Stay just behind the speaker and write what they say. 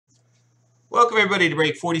Welcome everybody to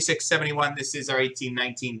break 4671. This is our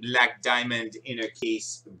 1819 Black Diamond Inner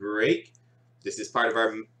Case break. This is part of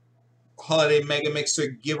our Holiday Mega Mixer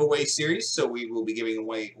giveaway series, so we will be giving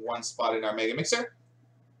away one spot in our Mega Mixer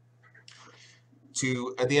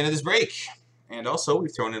at the end of this break. And also,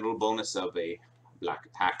 we've thrown in a little bonus of a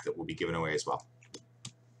black pack that will be given away as well.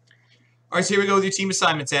 All right, so here we go with your team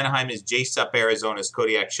assignments. Anaheim is J Sup, Arizona is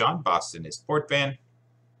Kodiak Sean, Boston is Port Van,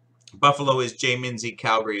 Buffalo is Jay Minzy,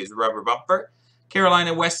 Calgary is Rubber Bumper,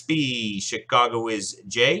 Carolina Westby, Chicago is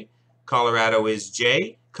Jay, Colorado is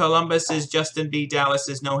Jay, Columbus is Justin B, Dallas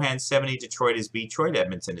is No Hand 70, Detroit is Betroid,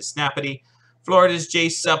 Edmonton is Snappity, Florida is J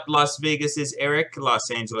Sup, Las Vegas is Eric, Los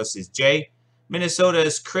Angeles is Jay, Minnesota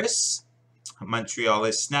is Chris, Montreal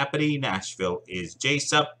is Snappity, Nashville is J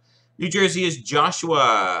Sup, New Jersey is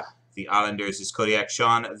Joshua, the Islanders is Kodiak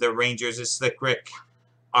Sean, the Rangers is Slick Rick,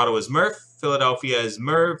 Ottawa is Murph, Philadelphia is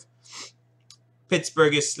Merv,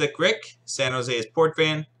 Pittsburgh is Slick Rick, San Jose is Port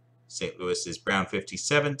Van, St. Louis is Brown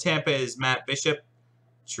 57, Tampa is Matt Bishop,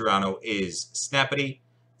 Toronto is Snappity,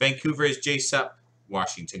 Vancouver is J Sup,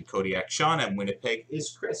 Washington Kodiak Sean, and Winnipeg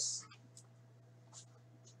is Chris.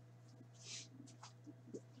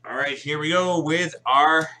 All right, here we go with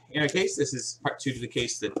our inner case. This is part 2 to the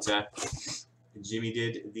case that Jimmy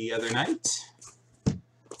did the other night.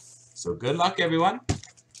 So good luck, everyone.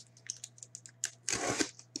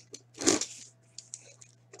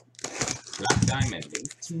 Black Diamond,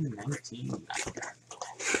 1819 Black Diamond.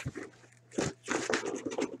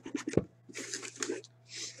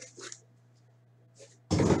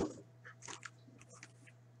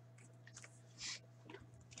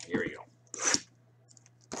 Here we go.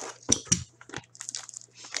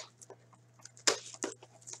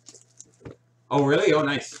 Oh, really? Oh,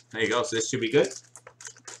 nice. There you go. So this should be good.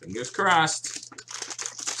 Fingers crossed.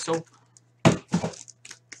 So.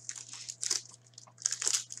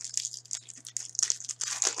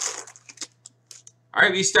 All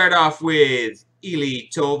right, we start off with Eli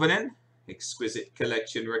Tolvanen, Exquisite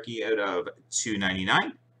Collection rookie out of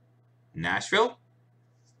 $2.99, Nashville.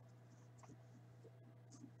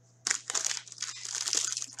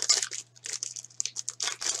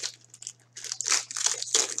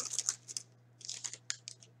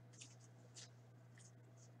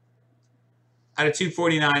 Out of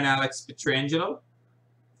 $2.49, Alex Pietrangelo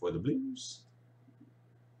for the Blues.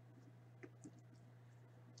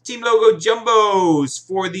 Team logo jumbos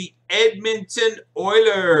for the Edmonton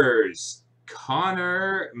Oilers,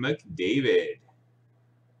 Connor McDavid.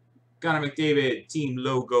 Connor McDavid, team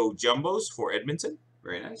logo jumbos for Edmonton.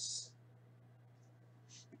 Very nice.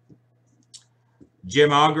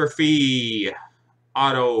 Gemography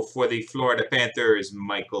auto for the Florida Panthers,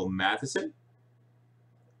 Michael Matheson.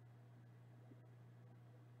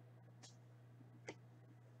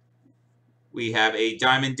 We have a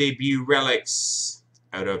Diamond Debut Relics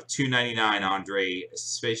out of $2.99, Andrei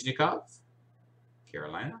Svechnikov,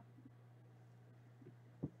 Carolina.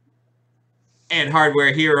 And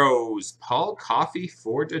Hardware Heroes, Paul Coffey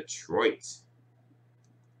for Detroit.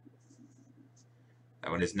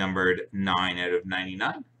 That one is numbered 9 out of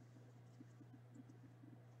 99.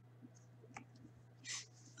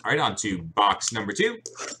 All right, on to box number 2.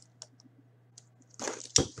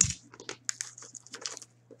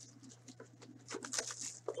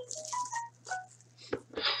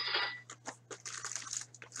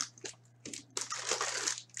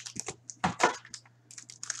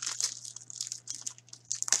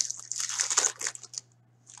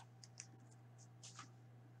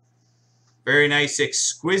 Very nice,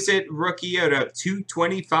 exquisite rookie out of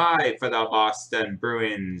 $2.25 for the Boston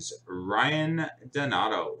Bruins, Ryan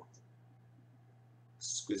Donato.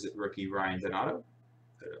 Exquisite rookie Ryan Donato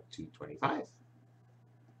out of $2.25.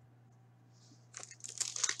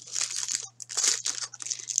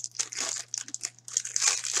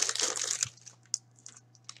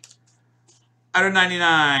 Out of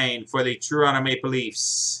 99 for the Toronto Maple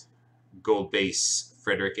Leafs, gold base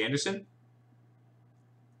Frederik Andersen.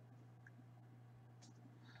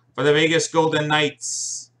 For the Vegas Golden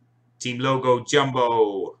Knights, team logo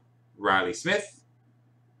jumbo, Riley Smith.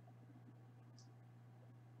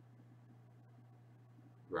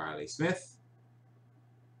 Riley Smith.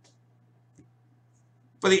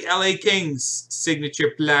 For the LA Kings,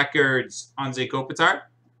 signature placards, Anze Kopitar.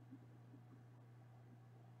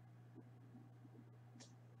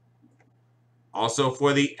 Also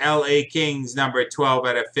for the LA Kings, number 12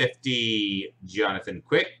 out of 50, Jonathan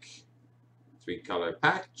Quick. 3-color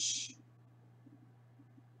patch.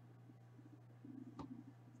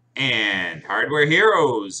 And Hardware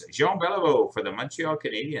Heroes, Jean Beliveau for the Montreal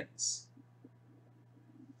Canadiens.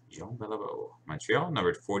 Jean Beliveau, Montreal,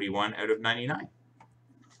 numbered 41 out of 99.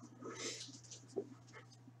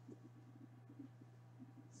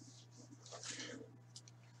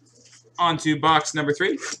 On to box number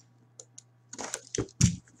 3.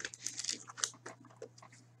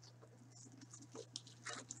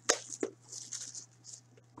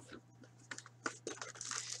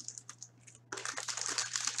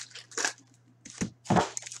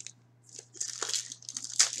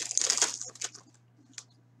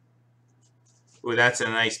 Ooh, that's a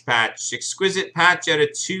nice patch. Exquisite patch out of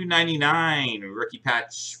 $2.99. Rookie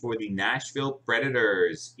patch for the Nashville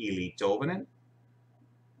Predators. Elite Tolvanen.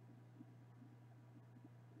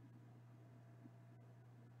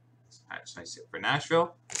 This patch nice hit for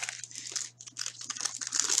Nashville.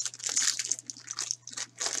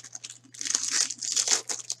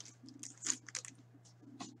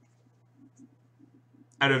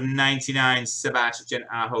 Out of 99, Sebastian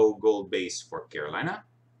Aho gold base for Carolina.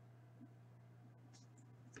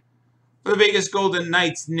 For the Vegas Golden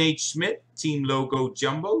Knights, Nate Schmidt, team logo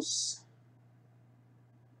jumbos.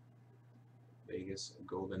 Vegas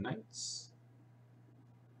Golden Knights,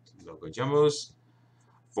 team logo jumbos.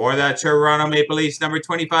 For the Toronto Maple Leafs, number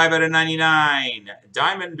 25 out of 99,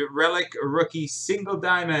 Diamond Relic rookie single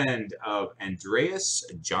diamond of Andreas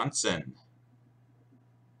Johnson.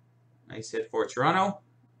 Nice hit for Toronto.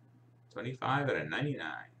 25 out of 99.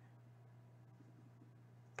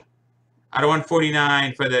 Out of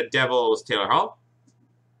 149 for the Devils, Taylor Hall.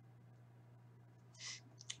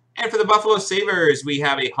 And for the Buffalo Sabres, we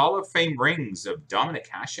have a Hall of Fame rings of Dominic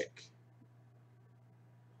Hasek.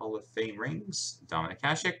 Hall of Fame rings, Dominic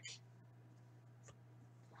Hasek.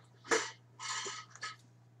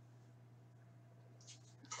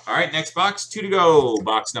 All right, next box, 2 to go.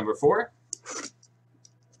 Box number 4.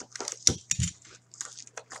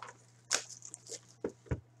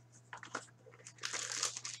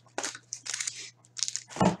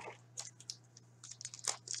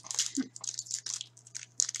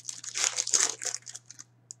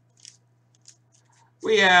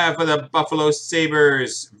 We have for the Buffalo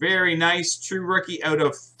Sabres, very nice true rookie out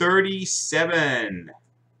of 37.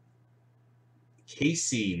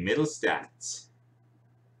 Casey Mittelstadt.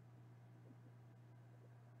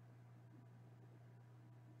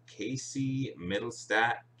 Casey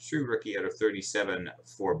Mittelstadt, true rookie out of 37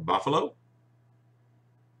 for Buffalo.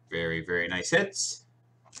 Very, very nice hits.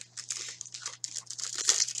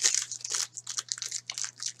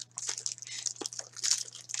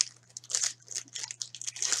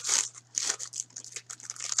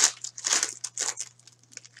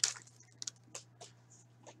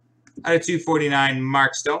 Out of 249,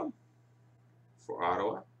 Mark Stone for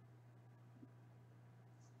Ottawa.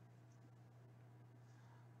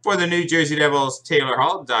 For the New Jersey Devils, Taylor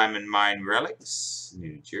Hall, Diamond Mine Relics,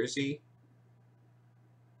 New Jersey.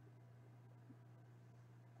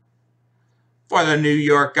 For the New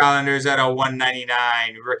York Islanders, out of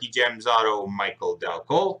 199, Rookie Gems Auto, Michael Del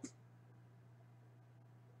Cole.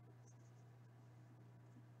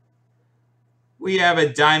 We have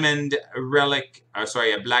a diamond relic, a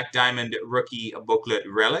black diamond rookie booklet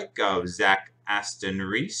relic of Zach Aston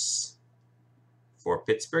Reese for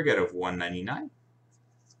Pittsburgh out of 199.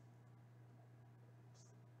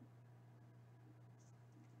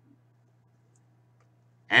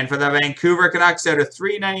 And for the Vancouver Canucks out of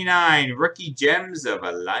 399, rookie gems of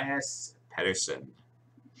Elias Pettersson.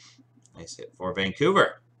 Nice hit for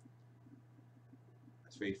Vancouver.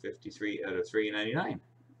 353 out of 399.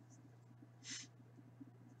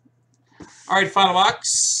 All right, final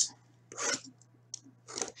box.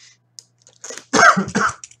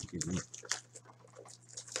 Excuse me.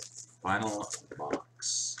 Final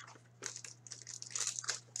box.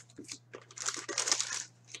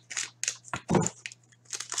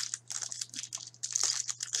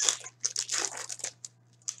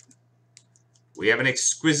 We have an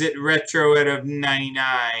exquisite retro out of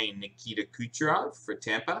 99, Nikita Kucherov for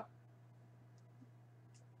Tampa.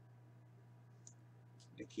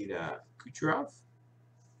 Nikita Kucherov.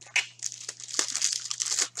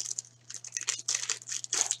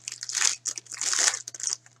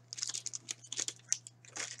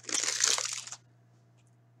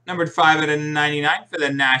 Numbered 5 out of 99 for the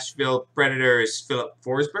Nashville Predators, Philip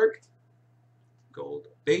Forsberg. Gold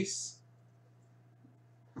base.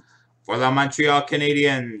 For the Montreal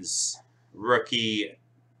Canadiens, rookie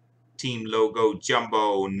team logo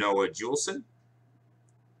jumbo, Noah Juulsen.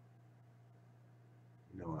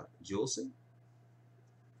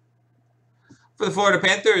 For the Florida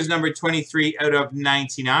Panthers, number 23 out of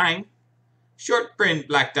 99. Short print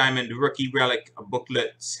black diamond rookie relic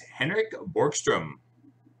booklet, Henrik Borgstrom.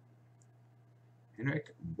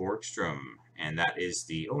 Henrik Borgstrom. And that is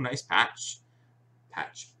the, oh, nice patch.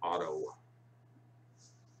 Patch auto.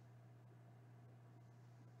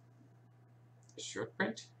 Short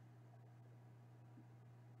print.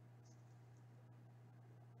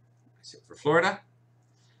 for Florida.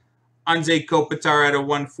 Anze Kopitar out of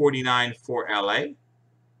 149 for LA.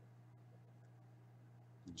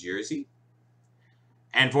 Jersey.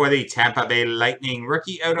 And for the Tampa Bay Lightning,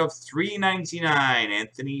 rookie out of 399,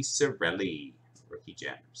 Anthony Cirelli. Rookie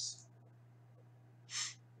gems.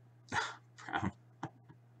 Brown.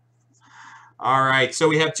 All right, so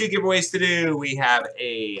we have 2 giveaways to do. We have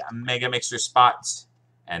a Mega Mixer spot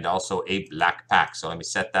and also a black pack. So let me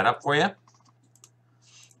set that up for you.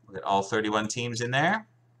 We'll get all 31 teams in there.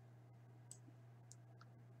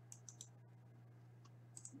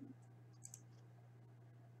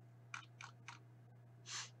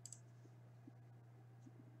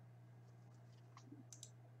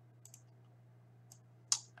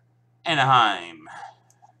 Anaheim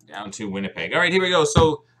down to Winnipeg. All right, here we go.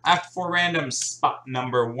 So after 4 randoms, spot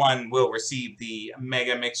number 1 will receive the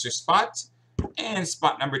Mega Mixer spot, and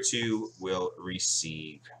spot number 2 will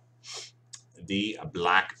receive the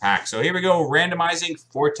black pack. So here we go, randomizing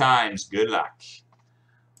 4 times. Good luck.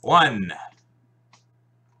 1,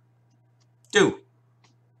 2,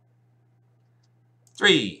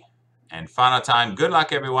 3, and final time. Good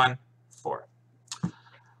luck, everyone. 4.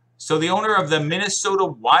 So the owner of the Minnesota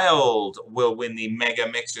Wild will win the Mega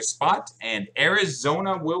Mixer spot, and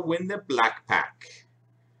Arizona will win the black pack.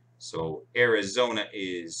 So Arizona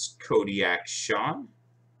is Kodiak Sean,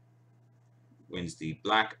 wins the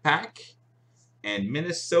black pack. And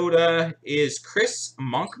Minnesota is Chris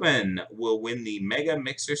Monkman, will win the Mega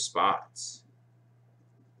Mixer spot.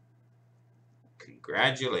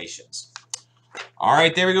 Congratulations. All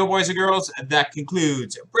right, there we go, boys and girls. That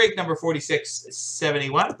concludes break number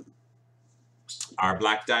 4671. Our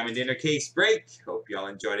Black Diamond Inner Case break. Hope y'all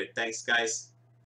enjoyed it. Thanks, guys.